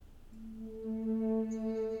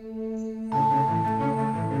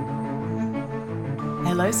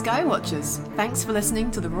Hello Skywatchers! Thanks for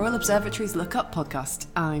listening to the Royal Observatory's Look Up podcast.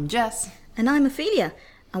 I'm Jess. And I'm Ophelia,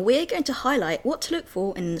 and we're going to highlight what to look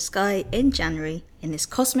for in the sky in January in this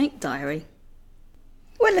cosmic diary.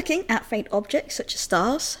 When looking at faint objects such as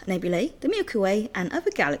stars, nebulae, the Milky Way and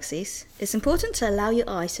other galaxies, it's important to allow your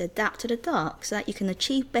eyes to adapt to the dark so that you can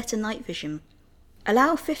achieve better night vision.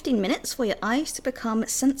 Allow 15 minutes for your eyes to become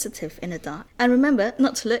sensitive in the dark, and remember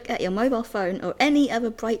not to look at your mobile phone or any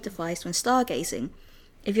other bright device when stargazing.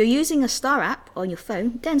 If you're using a star app on your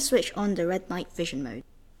phone, then switch on the red night vision mode.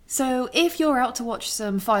 So if you're out to watch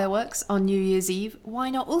some fireworks on New Year's Eve,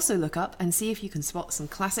 why not also look up and see if you can spot some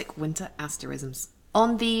classic winter asterisms?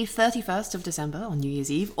 On the 31st of December on New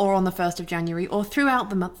Year's Eve, or on the 1st of January, or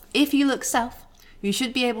throughout the month, if you look south, you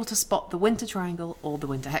should be able to spot the winter triangle or the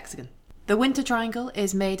winter hexagon. The winter triangle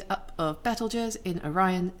is made up of Betelgeuse in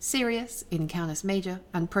Orion, Sirius in Canis Major,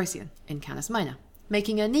 and Procyon in Canis Minor,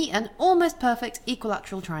 making a neat and almost perfect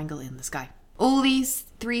equilateral triangle in the sky. All these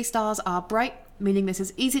three stars are bright, meaning this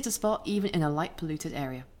is easy to spot even in a light polluted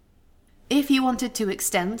area. If you wanted to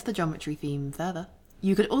extend the geometry theme further,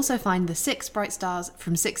 you could also find the 6 bright stars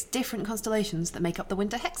from 6 different constellations that make up the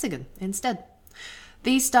winter hexagon instead.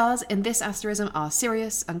 These stars in this asterism are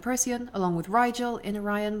Sirius and Procyon, along with Rigel in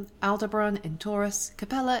Orion, Aldebaran in Taurus,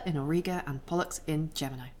 Capella in Auriga, and Pollux in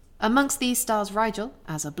Gemini. Amongst these stars, Rigel,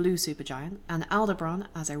 as a blue supergiant, and Aldebaran,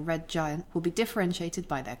 as a red giant, will be differentiated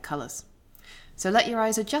by their colours. So let your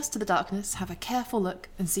eyes adjust to the darkness, have a careful look,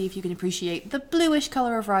 and see if you can appreciate the bluish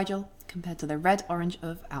colour of Rigel compared to the red-orange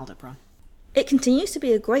of Aldebaran. It continues to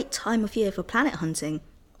be a great time of year for planet hunting.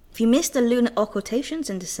 If you missed the lunar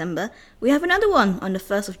occultations in December, we have another one on the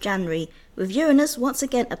 1st of January, with Uranus once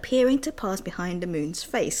again appearing to pass behind the moon's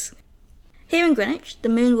face. Here in Greenwich, the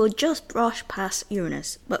moon will just brush past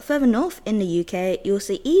Uranus, but further north in the UK, you'll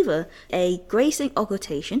see either a grazing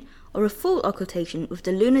occultation or a full occultation with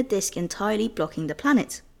the lunar disk entirely blocking the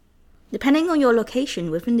planet. Depending on your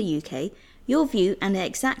location within the UK, your view and the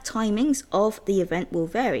exact timings of the event will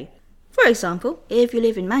vary. For example, if you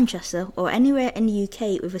live in Manchester or anywhere in the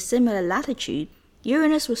UK with a similar latitude,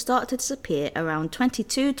 Uranus will start to disappear around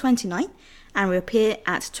 22:29 and reappear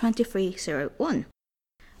at 23:01.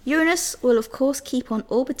 Uranus will of course keep on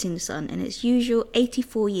orbiting the Sun in its usual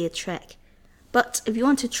 84-year trek, but if you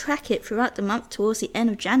want to track it throughout the month towards the end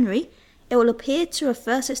of January, it will appear to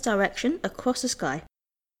reverse its direction across the sky.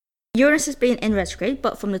 Uranus has been in retrograde,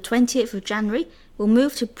 but from the 20th of January will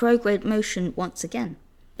move to prograde motion once again.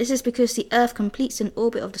 This is because the Earth completes an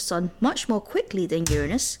orbit of the Sun much more quickly than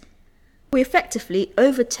Uranus. We effectively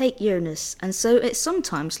overtake Uranus, and so it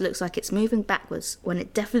sometimes looks like it's moving backwards when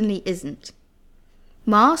it definitely isn't.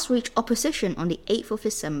 Mars reached opposition on the 8th of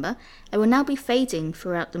December and will now be fading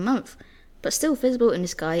throughout the month, but still visible in the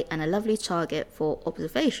sky and a lovely target for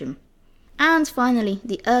observation. And finally,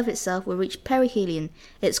 the Earth itself will reach perihelion,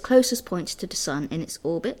 its closest point to the Sun in its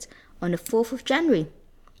orbit, on the 4th of January.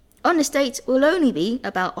 On this date, it will only be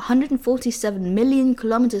about 147 million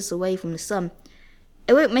kilometers away from the Sun.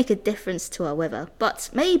 It won't make a difference to our weather, but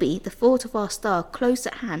maybe the thought of our star close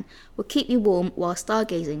at hand will keep you warm while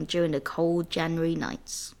stargazing during the cold January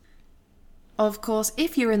nights. Of course,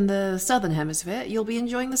 if you're in the southern hemisphere, you'll be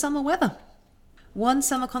enjoying the summer weather. One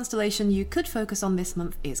summer constellation you could focus on this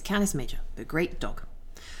month is Canis Major, the Great Dog.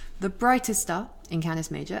 The brightest star in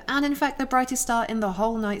Canis Major, and in fact the brightest star in the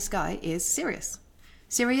whole night sky, is Sirius.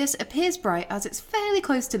 Sirius appears bright as it's fairly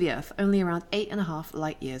close to the Earth, only around 8.5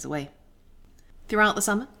 light years away. Throughout the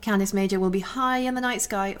summer, Canis Major will be high in the night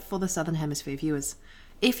sky for the southern hemisphere viewers.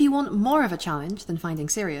 If you want more of a challenge than finding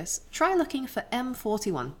Sirius, try looking for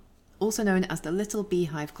M41, also known as the Little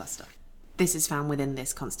Beehive Cluster. This is found within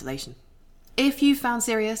this constellation. If you've found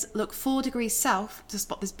Sirius, look 4 degrees south to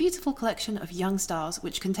spot this beautiful collection of young stars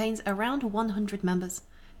which contains around 100 members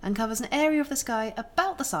and covers an area of the sky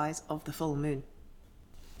about the size of the full moon.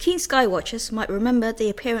 Keen sky watchers might remember the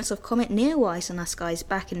appearance of Comet Neowise in our skies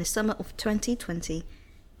back in the summer of 2020.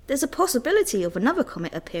 There's a possibility of another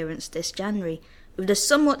comet appearance this January, with the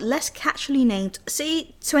somewhat less catchily named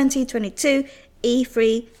C2022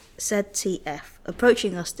 E3 ZTF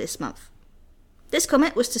approaching us this month. This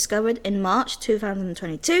comet was discovered in March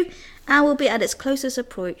 2022 and will be at its closest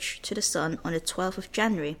approach to the Sun on the 12th of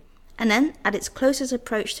January, and then at its closest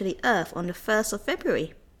approach to the Earth on the 1st of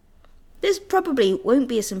February. This probably won't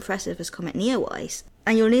be as impressive as Comet Neowise,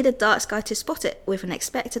 and you'll need a dark sky to spot it with an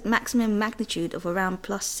expected maximum magnitude of around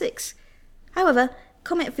 +6. However,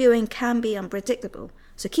 comet viewing can be unpredictable,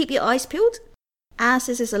 so keep your eyes peeled. As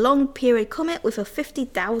this is a long period comet with a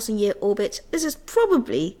 50,000 year orbit, this is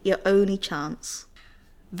probably your only chance.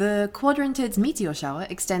 The Quadrantids meteor shower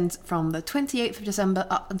extends from the 28th of December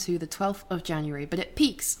up until the 12th of January, but it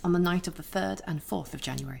peaks on the night of the 3rd and 4th of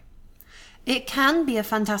January. It can be a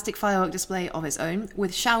fantastic firework display of its own,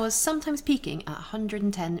 with showers sometimes peaking at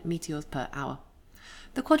 110 meteors per hour.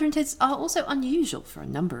 The Quadrantids are also unusual for a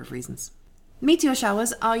number of reasons. Meteor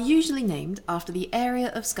showers are usually named after the area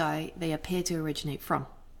of sky they appear to originate from.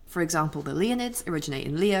 For example, the Leonids originate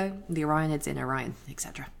in Leo, the Orionids in Orion,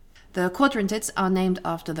 etc. The Quadrantids are named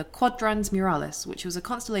after the Quadrans Muralis, which was a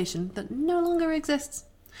constellation that no longer exists.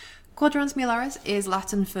 Quadrans Muralis is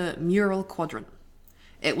Latin for mural quadrant.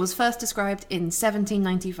 It was first described in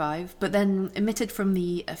 1795, but then omitted from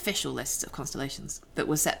the official list of constellations that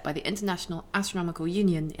was set by the International Astronomical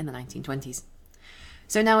Union in the 1920s.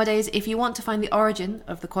 So nowadays, if you want to find the origin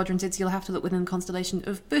of the Quadrantids, you'll have to look within the constellation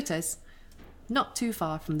of Bootes, not too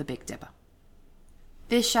far from the Big Dipper.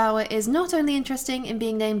 This shower is not only interesting in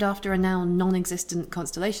being named after a now non-existent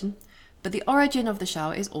constellation, but the origin of the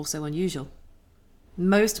shower is also unusual.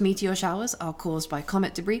 Most meteor showers are caused by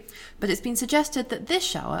comet debris, but it's been suggested that this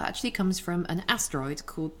shower actually comes from an asteroid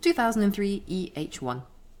called 2003 EH1.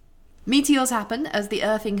 Meteors happen as the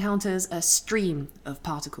Earth encounters a stream of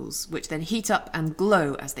particles, which then heat up and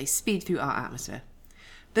glow as they speed through our atmosphere.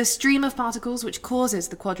 The stream of particles which causes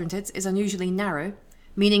the Quadrantids is unusually narrow,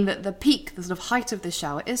 meaning that the peak, the sort of height of this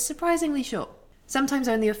shower, is surprisingly short, sometimes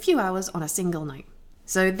only a few hours on a single night.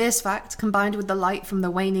 So this fact, combined with the light from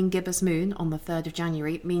the waning gibbous moon on the 3rd of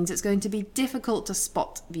January, means it's going to be difficult to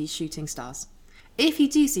spot these shooting stars. If you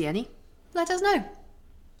do see any, let us know.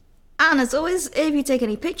 And as always, if you take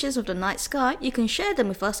any pictures of the night sky, you can share them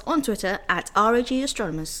with us on Twitter at RAG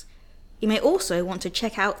Astronomers. You may also want to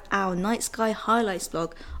check out our Night Sky Highlights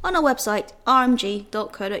blog on our website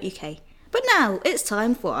rmg.co.uk. But now it's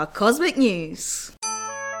time for our cosmic news.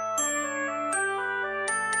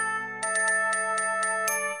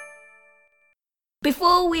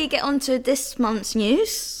 Before we get on to this month's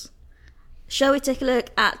news, shall we take a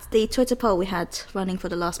look at the Twitter poll we had running for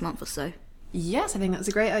the last month or so? Yes, I think that's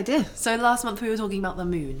a great idea. So last month we were talking about the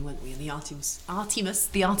moon, weren't we? And the Artemis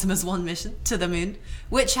 1 mission to the moon,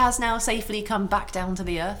 which has now safely come back down to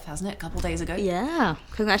the Earth, hasn't it? A couple of days ago. Yeah,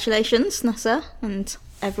 congratulations, NASA, and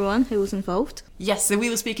everyone who was involved. Yes, so we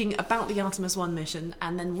were speaking about the Artemis 1 mission,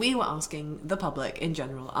 and then we were asking the public in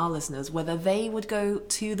general, our listeners, whether they would go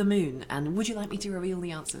to the moon. And would you like me to reveal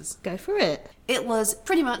the answers? Go for it. It was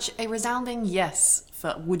pretty much a resounding yes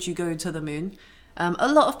for would you go to the moon. A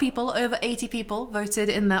lot of people, over 80 people, voted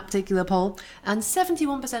in that particular poll, and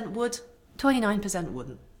 71% would, 29%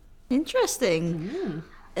 wouldn't. Interesting.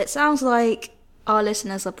 It sounds like our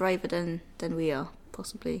listeners are braver than we are,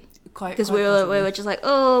 possibly. Because we were just like,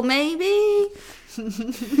 oh, maybe.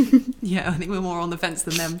 Yeah, I think we're more on the fence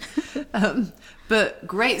than them. But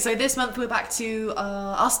great. So this month we're back to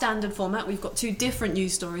our standard format. We've got two different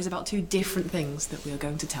news stories about two different things that we are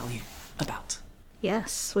going to tell you about.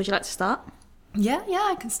 Yes. Would you like to start? Yeah,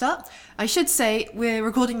 I can start. I should say we're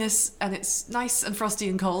recording this and it's nice and frosty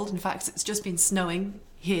and cold. In fact, it's just been snowing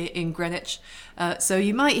here in Greenwich. So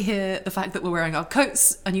you might hear the fact that we're wearing our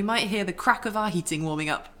coats and you might hear the crack of our heating warming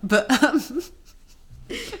up. But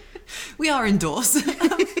we are indoors.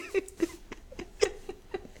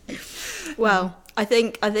 Well, I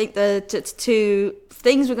think the two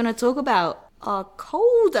things we're going to talk about are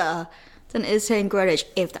colder than it is here in Greenwich,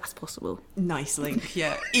 if that's possible. Nice link,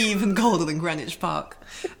 yeah. Even colder than Greenwich Park.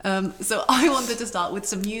 So I wanted to start with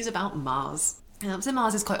some news about Mars. So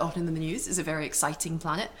Mars is quite often in the news. It's a very exciting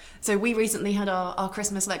planet. So we recently had our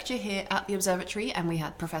Christmas lecture here at the observatory, and we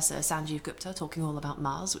had Professor Sanjeev Gupta talking all about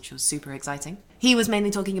Mars, which was super exciting. He was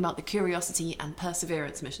mainly talking about the Curiosity and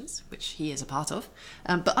Perseverance missions, which he is a part of.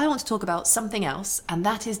 But I want to talk about something else, and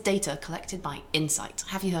that is data collected by InSight.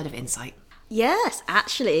 Have you heard of InSight? Yes,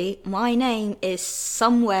 actually, my name is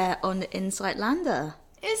somewhere on the InSight lander.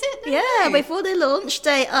 Is it? No. Yeah, before they launched,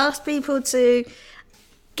 they asked people to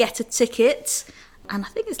get a ticket, and I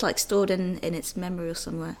think it's like stored in its memory or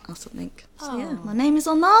somewhere or something. So yeah, my name is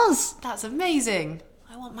on Mars. That's amazing.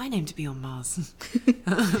 I want my name to be on Mars.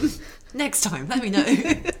 Next time, let me know.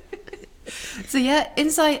 So yeah,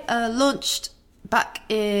 InSight launched back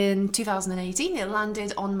in 2018. It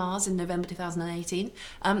landed on Mars in November 2018.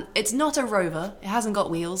 It's not a rover. It hasn't got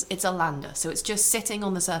wheels. It's a lander. So it's just sitting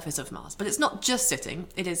on the surface of Mars. But it's not just sitting.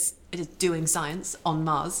 It is doing science on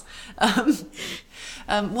Mars.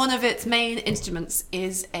 One of its main instruments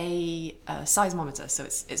is a seismometer. So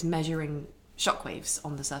it's measuring shockwaves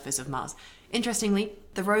on the surface of Mars. Interestingly,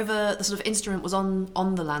 the rover, the sort of instrument was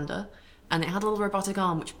on the lander, and it had a little robotic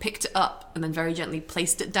arm which picked it up and then very gently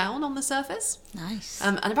placed it down on the surface. Nice.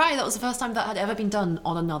 And apparently that was the first time that had ever been done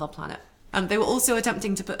on another planet. They were also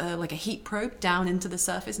attempting to put a heat probe down into the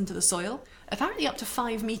surface, into the soil. Apparently up to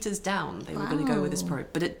 5 meters down they were going to go with this probe.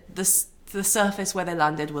 But the surface where they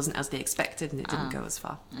landed wasn't as they expected, and it didn't go as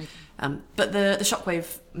far. Okay. But the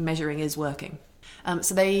shockwave measuring is working.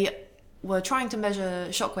 So they were trying to measure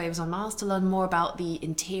shockwaves on Mars to learn more about the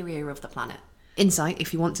interior of the planet. InSight,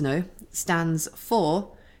 if you want to know, stands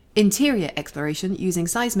for Interior Exploration Using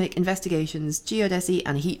Seismic Investigations, Geodesy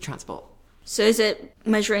and Heat Transport. So is it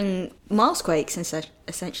measuring Marsquakes,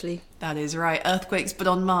 essentially? That is right, earthquakes, but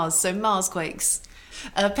on Mars, so Marsquakes.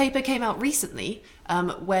 A paper came out recently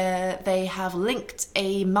where they have linked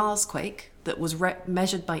a Marsquake that was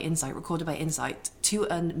measured by InSight, recorded by InSight, to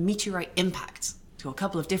a meteorite impact, to a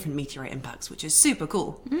couple of different meteorite impacts, which is super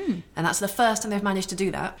cool. And that's the first time they've managed to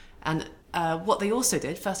do that. And what they also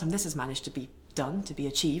did, first time this has managed to be done, to be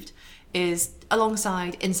achieved, is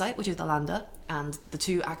alongside InSight, which is the lander, and the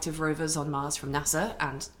 2 active rovers on Mars from NASA,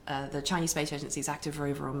 and the Chinese Space Agency's active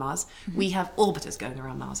rover on Mars, we have orbiters going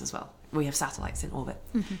around Mars as well. We have satellites in orbit.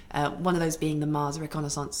 One of those being the Mars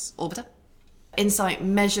Reconnaissance Orbiter. InSight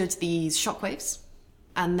measured these shockwaves,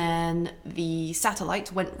 and then the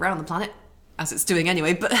satellite went round the planet, as it's doing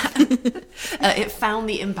anyway, but it found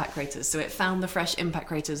the impact craters. So it found the fresh impact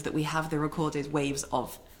craters that we have the recorded waves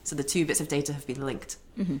of. So the 2 bits of data have been linked,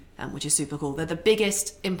 which is super cool. They're the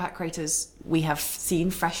biggest impact craters we have seen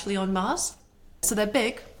freshly on Mars. So they're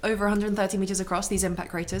big, over 130 meters across, these impact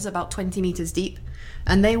craters, about 20 meters deep.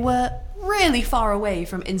 And they were really far away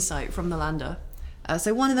from InSight, from the lander.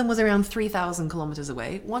 So one of them was around 3,000 kilometers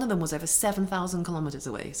away. One of them was over 7,000 kilometers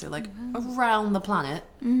away. So around the planet,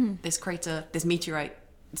 this crater, this meteorite,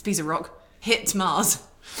 this piece of rock, hit Mars.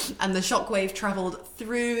 And the shockwave travelled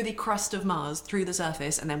through the crust of Mars, through the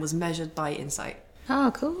surface, and then was measured by InSight.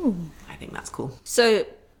 Oh, cool. I think that's cool. So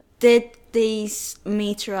did these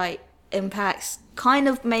meteorite impacts kind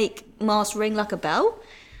of make Mars ring like a bell?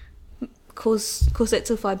 Cause it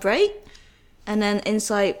to vibrate? And then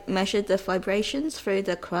InSight measured the vibrations through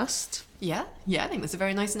the crust? Yeah, I think that's a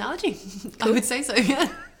very nice analogy. Cool. I would say so, yeah.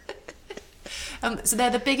 So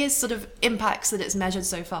they're the biggest sort of impacts that it's measured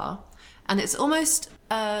so far. And it's almost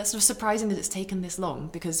sort of surprising that it's taken this long,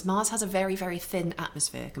 because Mars has a very, very thin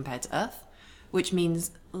atmosphere compared to Earth, which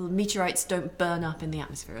means meteorites don't burn up in the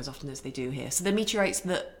atmosphere as often as they do here. So the meteorites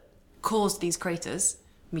that caused these craters,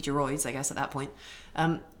 meteoroids, I guess, at that point,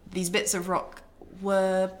 these bits of rock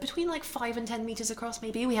were between 5 and 10 meters across,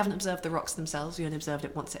 maybe. We haven't observed the rocks themselves. We only observed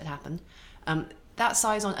it once it had happened. That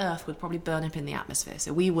size on Earth would probably burn up in the atmosphere,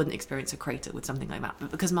 so we wouldn't experience a crater with something like that.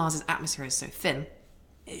 But because Mars's atmosphere is so thin,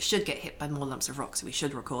 it should get hit by more lumps of rock, so we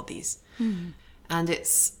should record these. And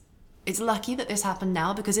it's lucky that this happened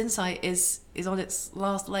now, because InSight is on its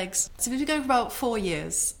last legs. So we've been going for about 4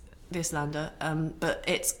 years, this lander, but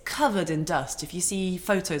it's covered in dust. If you see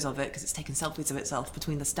photos of it, because it's taken selfies of itself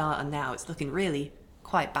between the start and now, it's looking really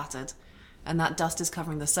quite battered. And that dust is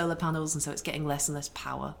covering the solar panels, and so it's getting less and less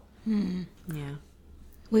power. Yeah.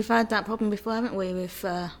 We've had that problem before, haven't we,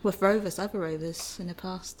 with rovers, other rovers in the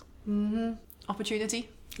past. Opportunity?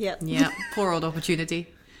 Yep. Yeah, poor old Opportunity.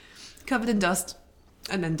 Covered in dust,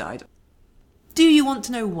 and then died. Do you want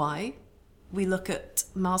to know why we look at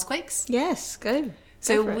Marsquakes? Yes, go.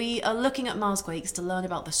 So we are looking at Marsquakes to learn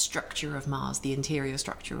about the structure of Mars, the interior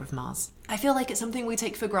structure of Mars. I feel like it's something we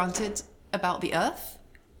take for granted about the Earth,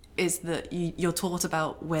 is that you're taught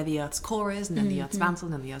about where the Earth's core is, and then the Earth's mantle,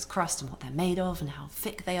 and then the Earth's crust, and what they're made of, and how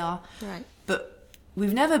thick they are. Right. But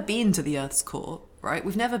we've never been to the Earth's core, right?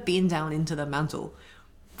 We've never been down into the mantle.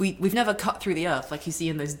 We've never cut through the Earth like you see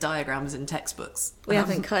in those diagrams in textbooks. We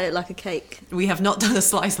haven't cut it like a cake. We have not done a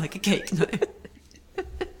slice like a cake, no.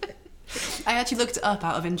 I actually looked it up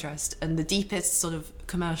out of interest, and the deepest sort of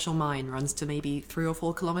commercial mine runs to maybe 3 or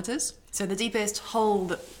 4 kilometres. So the deepest hole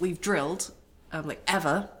that we've drilled,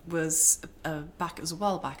 ever, was back, it was a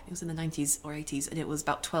while back, it was in the 90s or 80s, and it was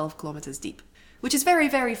about 12 kilometres deep, which is very,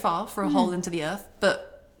 very far for a hole into the Earth,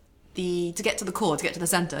 but to get to the core, to get to the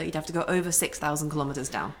centre, you'd have to go over 6,000 kilometres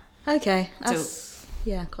down. Okay, that's,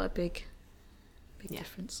 quite a big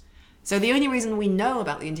difference. So the only reason we know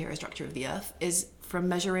about the interior structure of the Earth is from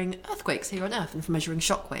measuring earthquakes here on Earth and from measuring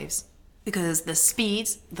shock waves. Because the speed,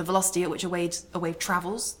 the velocity at which a wave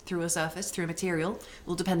travels through a surface, through a material,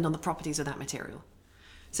 will depend on the properties of that material.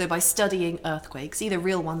 So by studying earthquakes, either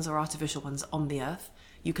real ones or artificial ones on the Earth,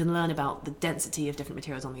 you can learn about the density of different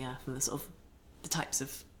materials on the Earth and the types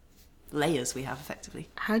of layers we have, effectively.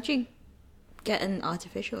 How do you get an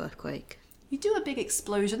artificial earthquake? You do a big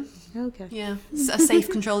explosion. Okay. Yeah, a safe,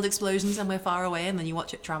 controlled explosion somewhere far away, and then you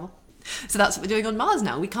watch it travel. So that's what we're doing on Mars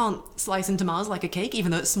now. We can't slice into Mars like a cake,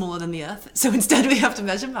 even though it's smaller than the Earth. So instead we have to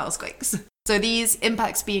measure Marsquakes. So these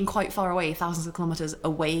impacts being quite far away, thousands of kilometers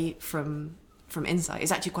away from InSight,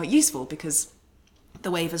 is actually quite useful because the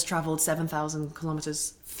wave has traveled 7,000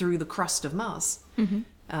 kilometers through the crust of Mars.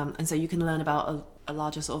 And so you can learn about a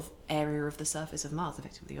larger sort of area of the surface of Mars,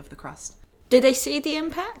 effectively, of the crust. Did they see the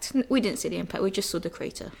impact? We didn't see the impact, we just saw the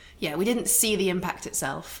crater. Yeah, we didn't see the impact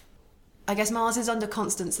itself. I guess Mars is under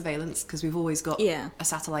constant surveillance because we've always got a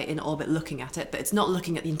satellite in orbit looking at it, but it's not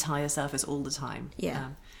looking at the entire surface all the time.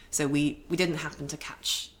 So we didn't happen to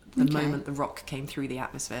catch the moment the rock came through the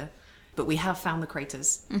atmosphere, but we have found the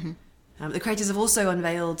craters. The craters have also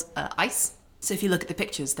unveiled ice. So if you look at the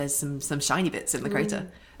pictures, there's some shiny bits in the crater,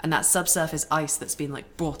 and that's subsurface ice that's been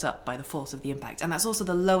like brought up by the force of the impact, and that's also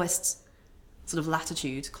the lowest sort of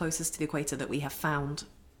latitude closest to the equator that we have found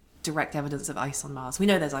direct evidence of ice on Mars. We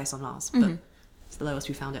know there's ice on Mars, but it's the lowest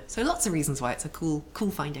we found it. So lots of reasons why it's a cool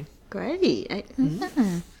finding. Great.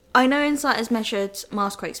 I know InSight has measured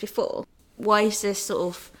Mars quakes before. Why is this sort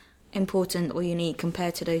of important or unique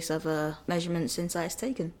compared to those other measurements InSight has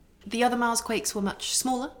taken? The other Mars quakes were much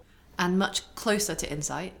smaller and much closer to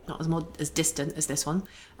InSight, not as distant as this one.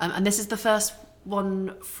 And this is the first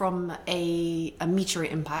one from a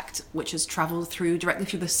meteorite impact which has travelled directly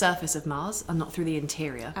through the surface of Mars and not through the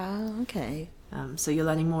interior. Oh, okay. So you're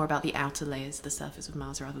learning more about the outer layers of the surface of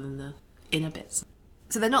Mars rather than the inner bits.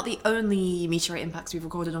 So they're not the only meteorite impacts we've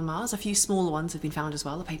recorded on Mars. A few smaller ones have been found as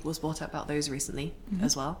well. A paper was brought out about those recently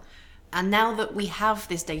as well. And now that we have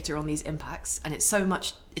this data on these impacts, and it's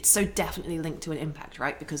so definitely linked to an impact,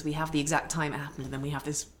 right? Because we have the exact time it happened, and then we have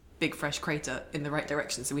this big fresh crater in the right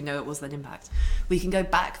direction, so we know it was an impact. We can go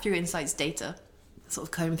back through InSight's data, sort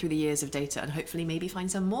of comb through the years of data, and hopefully maybe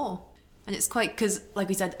find some more. And it's quite, because like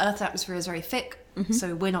we said, Earth's atmosphere is very thick,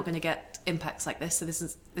 so we're not going to get impacts like this. So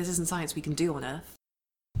this isn't science we can do on Earth.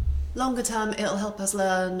 Longer term, it'll help us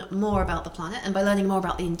learn more about the planet, and by learning more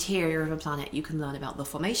about the interior of a planet, you can learn about the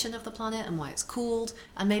formation of the planet and why it's cooled,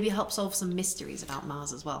 and maybe help solve some mysteries about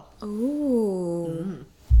Mars as well. Ooh.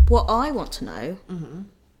 What I want to know.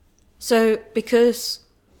 So, because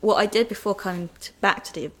what I did before coming back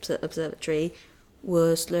to the observatory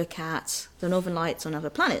was look at the northern lights on other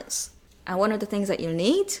planets. And one of the things that you'll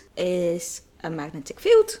need is a magnetic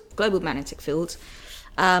field, global magnetic field,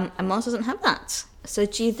 and Mars doesn't have that. So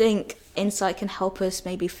do you think InSight can help us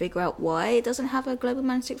maybe figure out why it doesn't have a global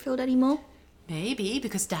magnetic field anymore? Maybe,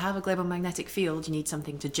 because to have a global magnetic field, you need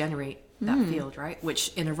something to generate that field, right?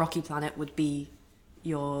 Which in a rocky planet would be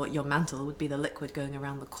your mantle, would be the liquid going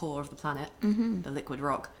around the core of the planet, the liquid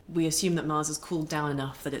rock. We assume that Mars has cooled down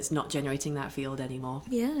enough that it's not generating that field anymore.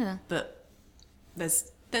 Yeah. But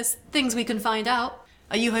there's things we can find out.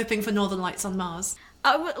 Are you hoping for northern lights on Mars?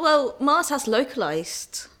 Well, Mars has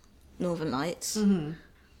localized northern lights.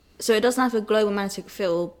 So it doesn't have a global magnetic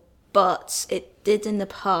field, but it did in the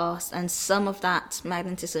past, and some of that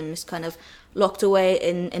magnetism is kind of locked away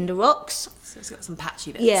in the rocks. So it's got some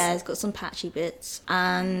patchy bits. Yeah, it's got some patchy bits.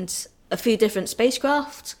 And a few different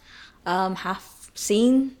spacecraft have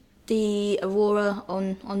seen the aurora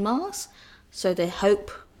on Mars. So the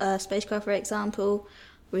HOPE spacecraft, for example,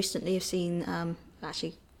 recently have seen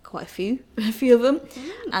actually quite a few of them.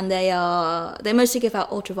 And they mostly give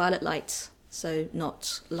out ultraviolet light, so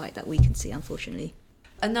not light that we can see, unfortunately.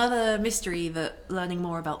 Another mystery that learning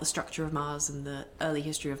more about the structure of Mars and the early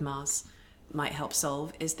history of Mars might help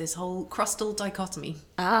solve is this whole crustal dichotomy.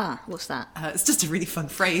 Ah, what's that? It's just a really fun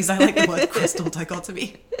phrase. I like the word crustal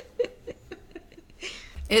dichotomy.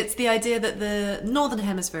 It's the idea that the northern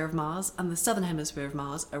hemisphere of Mars and the southern hemisphere of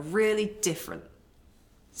Mars are really different.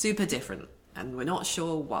 Super different. And we're not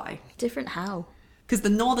sure why. Different how? Because the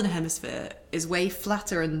northern hemisphere is way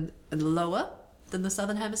flatter and lower than the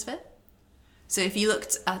southern hemisphere. So if you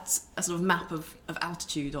looked at a sort of map of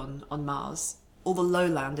altitude on Mars, all the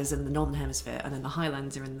lowland is in the northern hemisphere and then the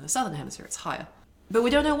highlands are in the southern hemisphere. It's higher. But we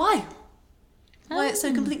don't know why. Why it's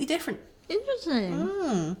so completely different.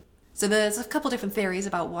 Interesting. So there's a couple different theories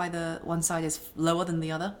about why the one side is lower than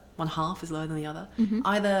the other. One half is lower than the other.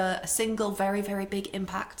 Either a single very, very big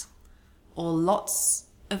impact, or lots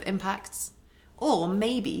of impacts, or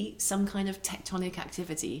maybe some kind of tectonic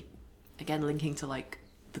activity, again linking to like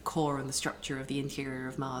the core and the structure of the interior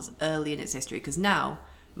of Mars early in its history, because now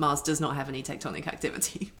Mars does not have any tectonic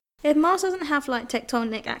activity. If Mars doesn't have like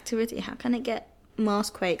tectonic activity, how can it get Mars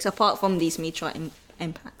quakes apart from these meteorite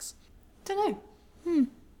impacts? Don't know.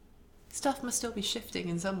 Stuff must still be shifting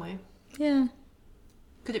in some way. Yeah.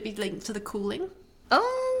 Could it be linked to the cooling?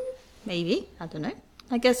 Maybe. I don't know.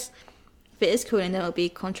 I guess if it is cooling, then it'll be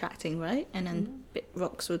contracting, right? And then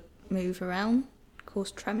rocks would move around,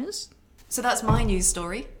 cause tremors. So that's my news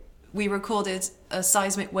story. We recorded a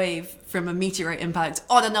seismic wave from a meteorite impact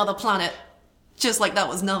on another planet Just like that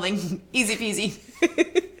was nothing. Easy peasy.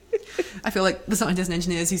 I feel like the scientists and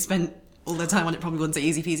engineers who spent all their time on it probably wouldn't say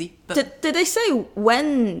easy peasy. But Did they say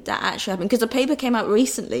when that actually happened? Because the paper came out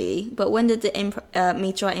recently, but when did the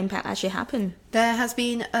meteorite impact actually happen? there has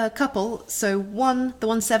been a couple. So the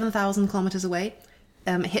one 7,000 kilometers away,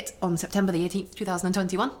 hit on September the 18th,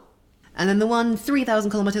 2021. And then the one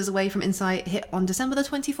 3,000 kilometers away from InSight hit on December the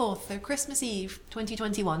 24th, so Christmas Eve,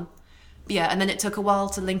 2021. But yeah, and then it took a while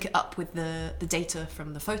to link it up with the data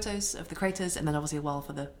from the photos of the craters, and then obviously a while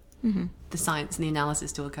for the science and the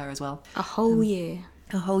analysis to occur as well. A whole year.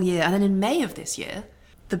 A whole year. And then in May of this year,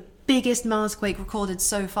 the biggest Marsquake recorded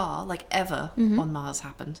so far, like ever, on Mars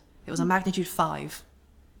happened. It was a magnitude 5,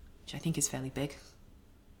 which I think is fairly big.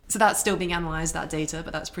 So that's still being analysed, that data,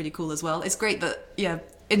 but that's pretty cool as well. It's great that,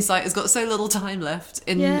 InSight has got so little time left.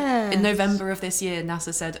 In November of this year,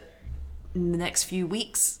 NASA said in the next few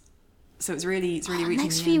weeks. So it's really reaching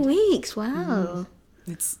next the few end. weeks, wow.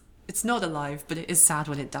 It's not alive, but it is sad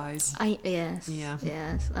when it dies. Yes. Yeah.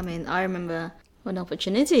 Yes. I mean, I remember when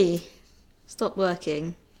Opportunity stopped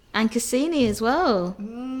working. And Cassini as well.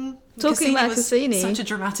 Talking about Cassini. Such a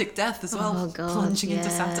dramatic death as well. Oh, God. Plunging into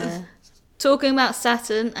Saturn. Talking about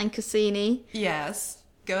Saturn and Cassini. Yes.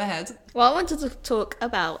 Go ahead. Well, I wanted to talk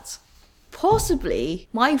about possibly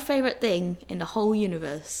my favourite thing in the whole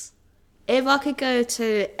universe. If I could go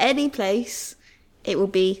to any place, it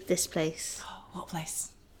would be this place. What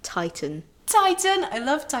place? Titan. Titan! I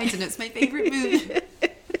love Titan. It's my favourite moon.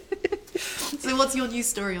 So what's your news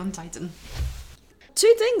story on Titan?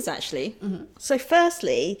 2 things, actually. So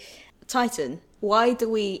firstly, Titan. Why do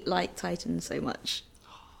we like Titan so much?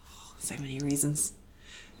 So many reasons.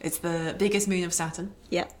 It's the biggest moon of Saturn.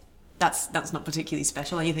 Yeah. That's not particularly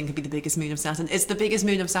special. Anything could be the biggest moon of Saturn. It's the biggest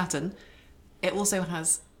moon of Saturn. It also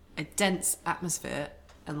has a dense atmosphere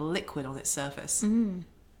and liquid on its surface. And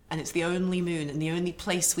it's the only moon and the only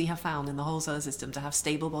place we have found in the whole solar system to have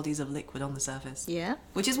stable bodies of liquid on the surface. Yeah.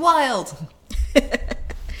 Which is wild.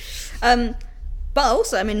 But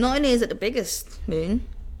also, I mean, not only is it the biggest moon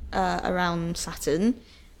around Saturn,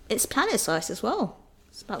 it's planet-sized as well.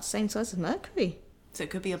 It's about the same size as Mercury. So it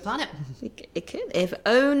could be a planet. It could, if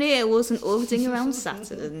only it wasn't orbiting around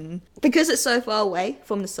Saturn. Because it's so far away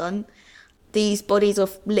from the sun, these bodies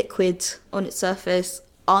of liquid on its surface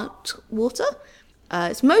aren't water.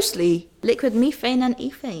 It's mostly liquid methane and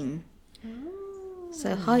ethane.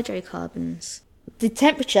 So hydrocarbons. The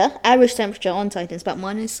temperature, average temperature on Titan is about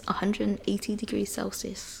minus 180 degrees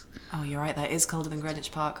Celsius. Oh, you're right. That is colder than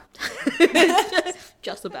Greenwich Park.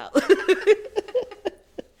 Just about.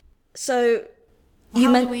 So,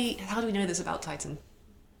 How do we know this about Titan?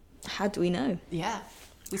 How do we know? Yeah.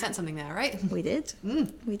 We sent something there, right? We did.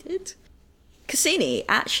 We did. Cassini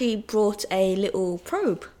actually brought a little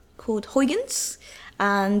probe called Huygens.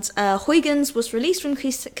 And Huygens was released from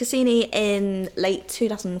Cassini in late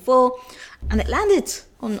 2004. And it landed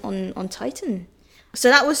on Titan. So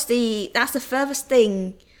that's the furthest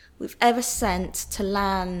thing we've ever sent to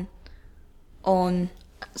land on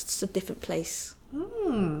a different place.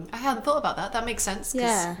 I hadn't thought about that. That makes sense.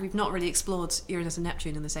 Yeah. We've not really explored Uranus and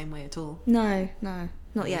Neptune in the same way at all. No,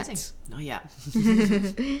 not yet. Amazing. Not yet.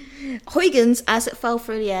 Huygens, as it fell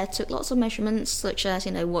through the air, took lots of measurements, such as,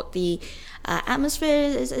 what the atmosphere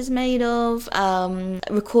is made of,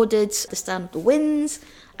 recorded the sound of the winds,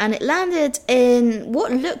 and it landed in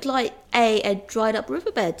what looked like a dried up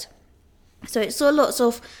riverbed. So it saw lots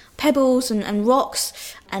of pebbles and rocks,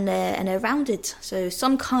 and they're rounded. So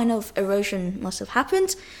some kind of erosion must have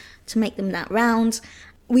happened to make them that round.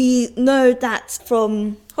 We know that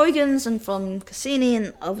from Huygens and from Cassini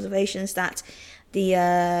and observations that the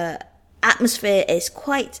atmosphere is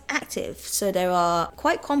quite active. So there are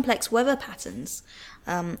quite complex weather patterns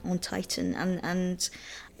on Titan. And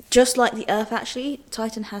just like the Earth, actually,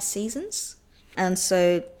 Titan has seasons. And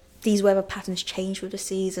so these weather patterns change with the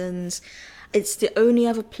seasons. It's the only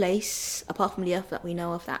other place, apart from the Earth, that we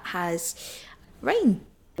know of that has rain.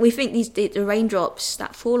 We think the raindrops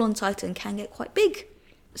that fall on Titan can get quite big.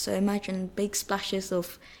 So imagine big splashes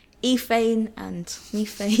of ethane and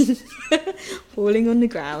methane falling on the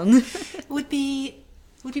ground. Would be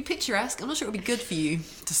picturesque. I'm not sure it would be good for you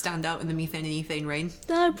to stand out in the methane and ethane rain.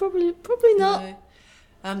 No, probably not.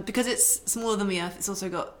 No. Because it's smaller than the Earth, it's also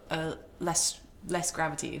got less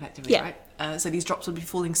gravity, effectively, Yeah. right? So these drops would be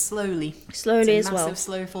falling slowly. Slowly as well. Massive,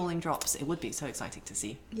 slow falling drops. It would be so exciting to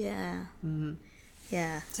see. Yeah.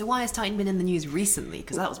 Yeah. So why has Titan been in the news recently?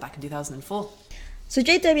 Because that was back in 2004. So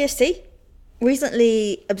JWST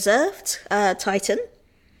recently observed Titan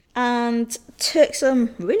and took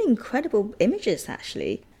some really incredible images,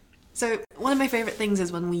 actually. So one of my favourite things is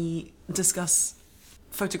when we discuss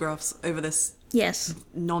photographs over this Yes.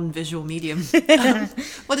 non-visual medium.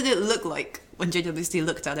 What did it look like when JWST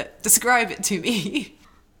looked at it? Describe it to me.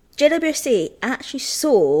 JWST actually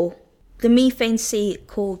saw the methane sea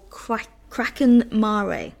called Kraken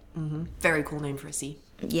Mare. Very cool name for a sea.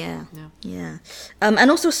 Yeah.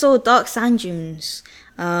 And also saw dark sand dunes,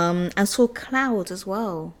 and saw clouds as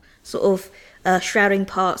well, sort of shrouding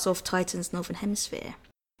parts of Titan's northern hemisphere.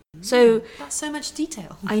 So That's so much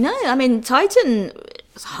detail. I know. I mean, Titan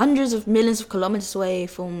is hundreds of millions of kilometers away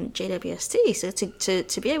from JWST, so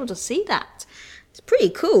to be able to see that, it's pretty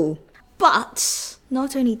cool. But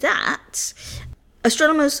not only that,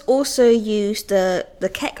 astronomers also used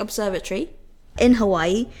the Keck Observatory in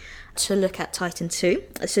Hawaii to look at Titan 2.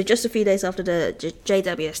 So just a few days after the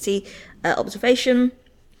JWST observation.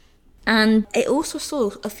 And it also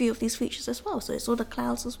saw a few of these features as well. So it saw the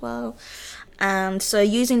clouds as well. And so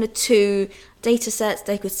using the two data sets,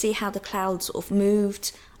 they could see how the clouds sort of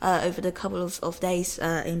moved over the couple of days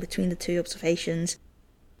in between the two observations.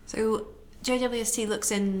 So JWST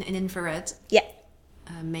looks in infrared. Yeah.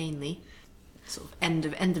 Mainly. Sort of end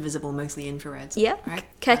of visible, mostly infrared. Yeah. Right?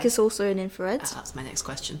 Keck is also in infrared. That's my next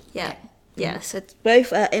question. Yeah. Okay. Yeah, so it's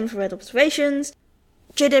both infrared observations.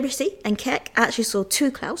 JWST and Keck actually saw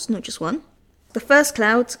two clouds, not just one. The first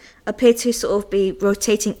cloud appeared to sort of be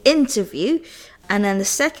rotating into view, and then the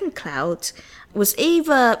second cloud was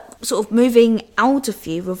either sort of moving out of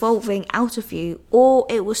view, revolving out of view, or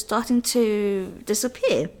it was starting to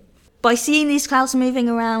disappear. By seeing these clouds moving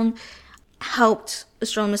around, helped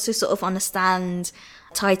astronomers to sort of understand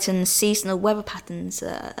Titan's seasonal weather patterns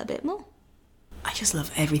a bit more. I just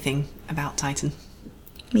love everything about Titan.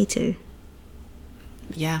 Me too.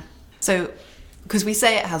 Yeah. So, because we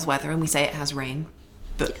say it has weather and we say it has rain,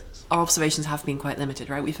 but our observations have been quite limited,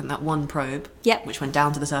 right? We've had that one probe, Yep. which went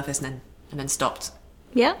down to the surface and then stopped.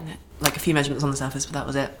 Yeah. Like a few measurements on the surface, but that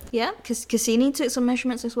was it. Yeah, because Cassini took some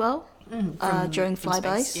measurements as well during from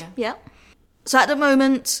flybys. space, Yeah. So at the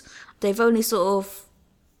moment, they've only sort of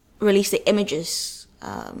released the images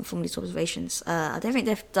from these observations. I don't think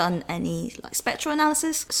they've done any like spectral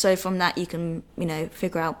analysis. So from that, you can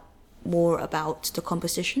figure out more about the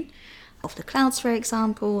composition of the clouds, for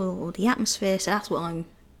example, or the atmosphere. So that's what I'm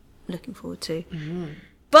looking forward to.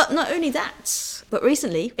 But not only that, but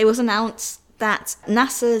recently it was announced that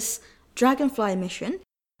NASA's Dragonfly mission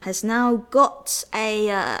has now got a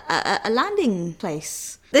landing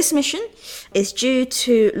place. This mission is due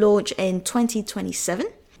to launch in 2027.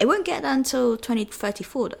 It won't get there until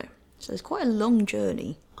 2034 though, so it's quite a long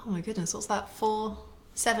journey. Oh my goodness, what's that for?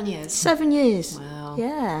 7 years? 7 years. Wow.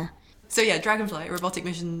 Yeah. So yeah, Dragonfly, a robotic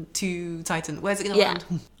mission to Titan. Where's it going to land?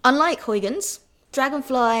 Unlike Huygens,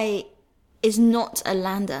 Dragonfly is not a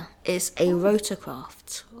lander, it's a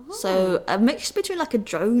rotorcraft. So a mix between like a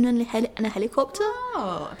drone and a helicopter.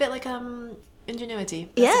 Oh, a bit like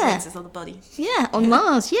Ingenuity. Yeah. It's on the body. Yeah, on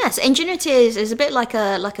Mars. Yes, Ingenuity is a bit like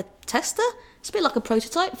a tester. It's a bit like a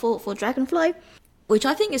prototype for Dragonfly, which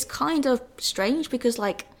I think is kind of strange because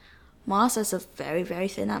like Mars has a very, very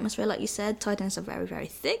thin atmosphere, like you said. Titan has a very, very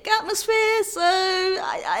thick atmosphere, so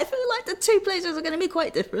I feel like the two places are going to be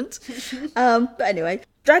quite different. But anyway,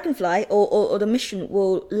 Dragonfly, or the mission,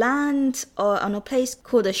 will land on a place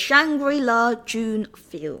called the Shangri-La Dune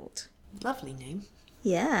Field. Lovely name.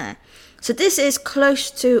 Yeah. So this is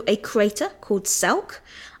close to a crater called Selk,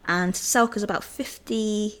 and Selk is about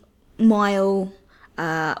 50 mile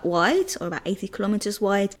wide, or about 80 kilometers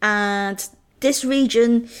wide, and this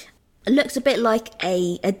region looks a bit like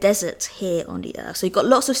a desert here on the Earth. So you've got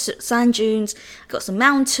lots of sand dunes, got some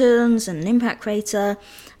mountains and an impact crater,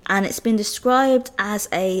 and it's been described as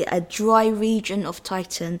a dry region of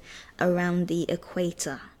Titan around the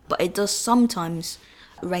equator. But it does sometimes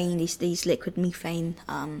rain, these liquid methane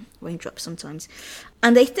raindrops sometimes.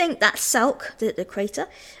 And they think that Selk, the crater,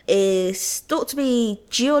 is thought to be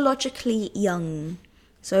geologically young.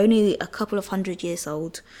 So only a couple of 100 years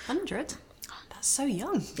old. 100? That's so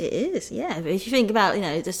young. It is, yeah. But if you think about,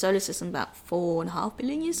 the solar system, about 4.5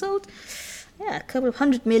 billion years old. Yeah, a couple of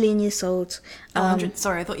 100 million years old. 100.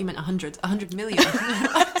 Sorry, I thought you meant 100. 100 million.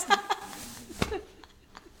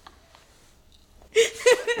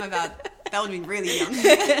 My bad. That would have been really young.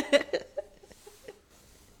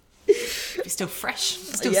 You're still fresh.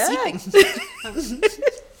 Still sleeping.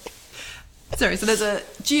 Sorry, so there's a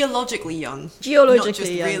geologically young. Not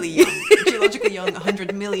just really young. Geologically young,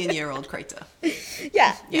 100 million year old crater.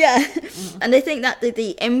 Yeah. Mm-hmm. And they think that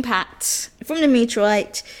the impact from the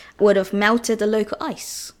meteorite would have melted the local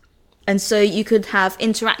ice. And so you could have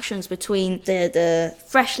interactions between the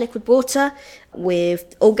fresh liquid water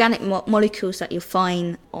with organic molecules that you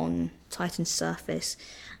find on Titan's surface.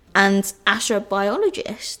 And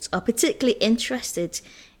astrobiologists are particularly interested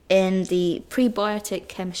in the prebiotic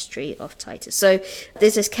chemistry of Titan. So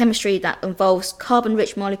this is chemistry that involves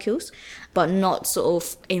carbon-rich molecules, but not sort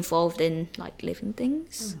of involved in like living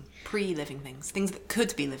things. Pre-living things that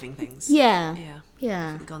could be living things. Yeah.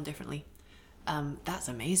 Yeah. Gone differently. That's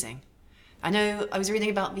amazing. I know I was reading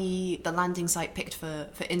about the landing site picked for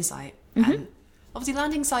InSight, and obviously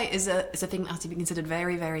landing site is a thing that has to be considered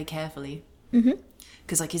very, very carefully.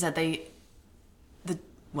 Because like you said, the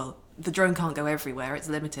drone can't go everywhere, it's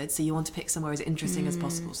limited, so you want to pick somewhere as interesting as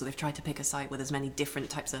possible. So they've tried to pick a site with as many different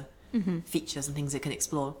types of features and things it can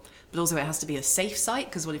explore. But also it has to be a safe site,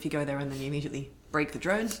 because what if you go there and then you immediately break the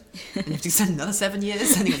drone? And you have to spend another 7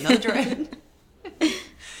 years sending another drone.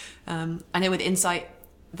 I know with InSight,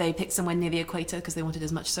 they picked somewhere near the equator because they wanted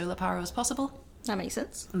as much solar power as possible. That makes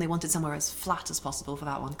sense. And they wanted somewhere as flat as possible for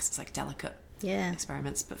that one, because it's like delicate Yeah.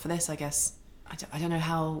 experiments. But for this, I guess, I don't know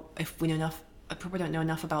how, if we know enough, I probably don't know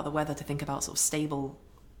enough about the weather to think about sort of stable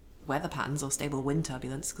weather patterns or stable wind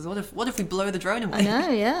turbulence. Because what if we blow the drone away? I know,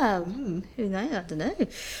 yeah. Who knows? I don't know.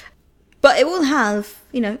 But it will have,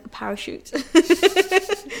 a parachute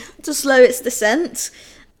to slow its descent.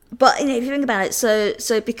 But if you think about it,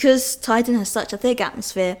 so because Titan has such a thick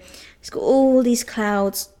atmosphere, it's got all these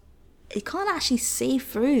clouds. It can't actually see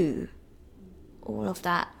through all of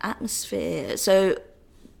that atmosphere. So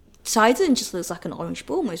Titan just looks like an orange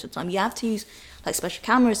ball most of the time. You have to use like special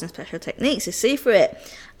cameras and special techniques to see through it.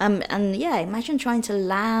 And yeah, imagine trying to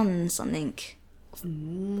land something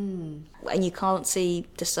and you can't see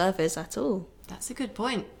the surface at all. That's a good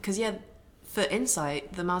point. Because for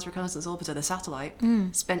InSight, the Mars Reconnaissance Orbiter, the satellite,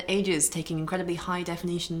 spent ages taking incredibly high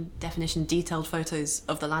definition detailed photos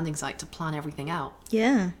of the landing site to plan everything out.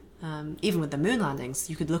 Yeah. Even with the moon landings,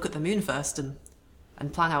 you could look at the moon first and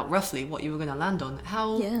plan out roughly what you were going to land on.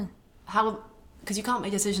 Because you can't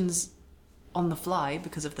make decisions on the fly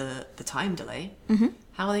because of the time delay.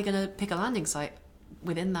 How are they going to pick a landing site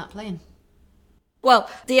within that plane? Well,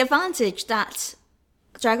 the advantage that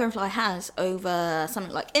Dragonfly has over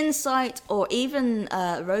something like InSight or even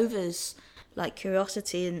rovers like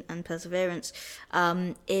Curiosity and Perseverance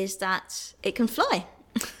is that it can fly.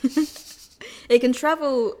 It can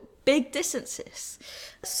travel big distances.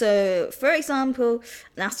 So, for example,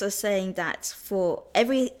 NASA is saying that for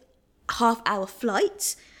every half-hour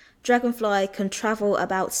flight, Dragonfly can travel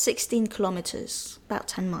about 16 kilometers, about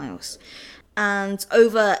 10 miles. And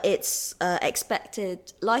over its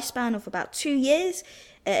expected lifespan of about 2 years,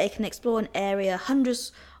 it can explore an area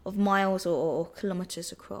hundreds of miles or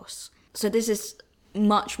kilometers across. So this is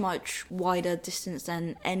much, much wider distance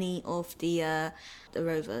than any of the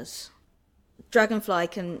rovers. Dragonfly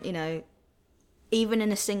can, even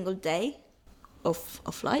in a single day of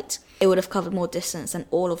flight, it would have covered more distance than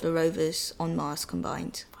all of the rovers on Mars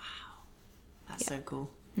combined. Wow. That's so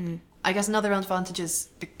cool. I guess another advantage is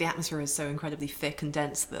the atmosphere is so incredibly thick and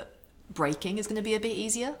dense that braking is going to be a bit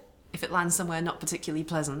easier. If it lands somewhere not particularly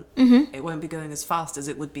pleasant, it won't be going as fast as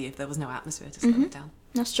it would be if there was no atmosphere to slow it down.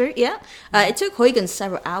 That's true, yeah. It took Huygens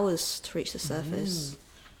several hours to reach the surface.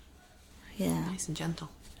 Yeah. Nice and gentle.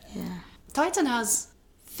 Yeah. Titan has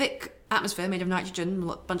thick atmosphere made of nitrogen,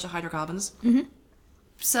 a bunch of hydrocarbons.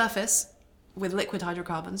 Surface with liquid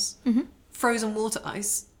hydrocarbons. Frozen water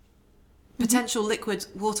ice. Potential liquid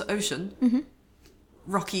water ocean.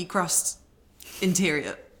 Rocky crust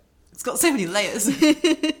interior. It's got so many layers.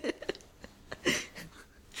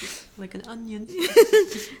 Like an onion.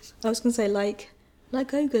 I was going to say like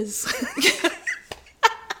ogres.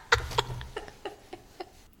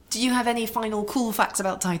 Do you have any final cool facts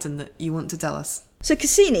about Titan that you want to tell us? So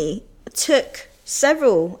Cassini took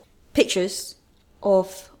several pictures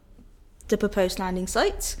of the proposed landing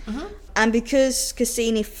site. And because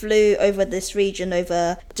Cassini flew over this region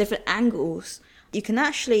over different angles, you can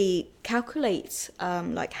actually calculate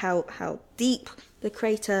like how deep the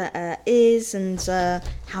crater is and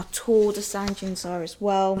how tall the sand dunes are as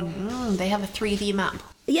well. They have a 3D map.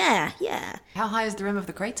 Yeah. How high is the rim of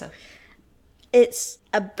the crater? It's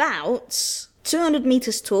about 200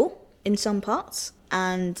 meters tall in some parts,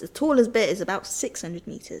 and the tallest bit is about 600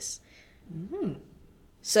 meters.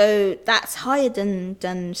 So that's higher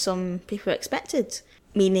than some people expected,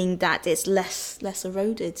 meaning that it's less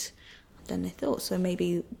eroded than they thought. So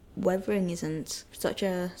maybe weathering isn't such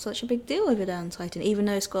a big deal over there on Titan, even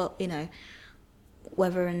though it's got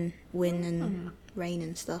weather and wind and rain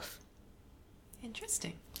and stuff.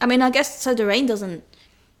 Interesting. I mean, I guess so. The rain doesn't.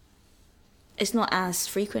 It's not as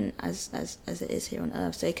frequent as it is here on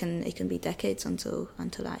Earth, so it can be decades until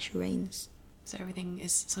it actually rains. So everything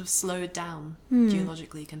is sort of slowed down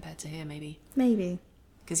geologically compared to here, maybe. Maybe.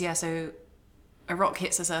 Because so a rock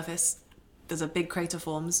hits the surface, there's a big crater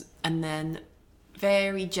forms, and then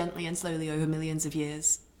very gently and slowly over millions of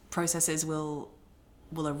years, processes will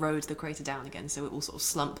erode the crater down again, so it will sort of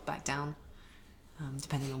slump back down,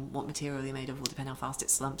 depending on what material you're made of, or depending how fast it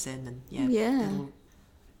slumps in, and Yeah.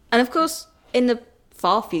 And of course, in the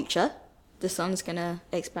far future, the sun's going to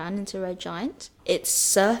expand into a red giant. Its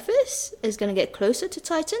surface is going to get closer to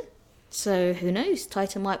Titan. So who knows?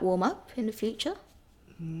 Titan might warm up in the future.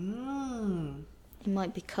 It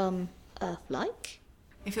might become Earth-like.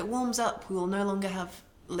 If it warms up, we will no longer have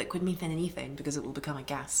liquid methane and ethane, because it will become a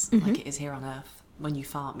gas, like it is here on Earth. When you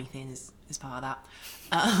fart, methane is part of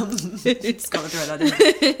that. Just got to throw that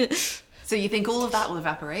in. So you think all of that will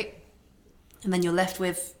evaporate, and then you're left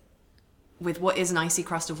with what is an icy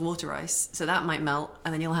crust of water ice. So that might melt,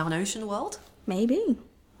 and then you'll have an ocean world. Maybe.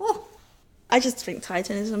 Oh. I just think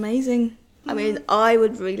Titan is amazing. I mean, I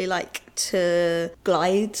would really like to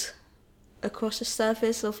glide across the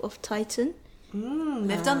surface of Titan.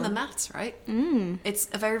 They've done the maths, right? It's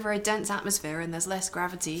a very, very dense atmosphere, and there's less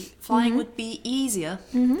gravity. Flying would be easier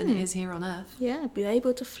than it is here on Earth. Yeah, be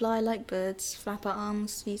able to fly like birds, flap our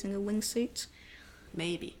arms using a wingsuit.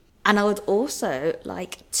 Maybe. And I would also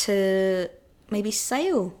like to maybe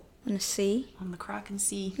sail on the sea. On the Kraken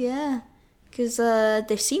Sea. Yeah, because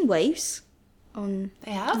they've seen waves on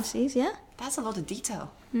They on have? seas, yeah. That's a lot of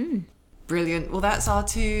detail. Brilliant. Well, that's our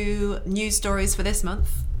 2 news stories for this month.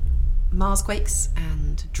 Mars quakes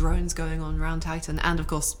and drones going on around Titan, and of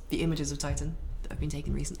course the images of Titan that have been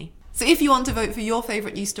taken recently. So if you want to vote for your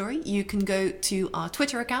favourite news story, you can go to our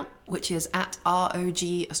Twitter account, which is at ROG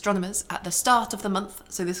Astronomers, at the start of the month.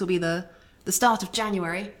 So this will be the start of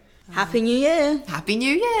January. Happy New Year! Happy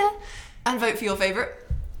New Year! And vote for your favourite.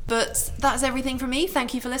 But that's everything from me.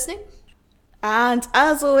 Thank you for listening. And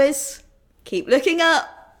as always, keep looking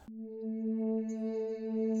up!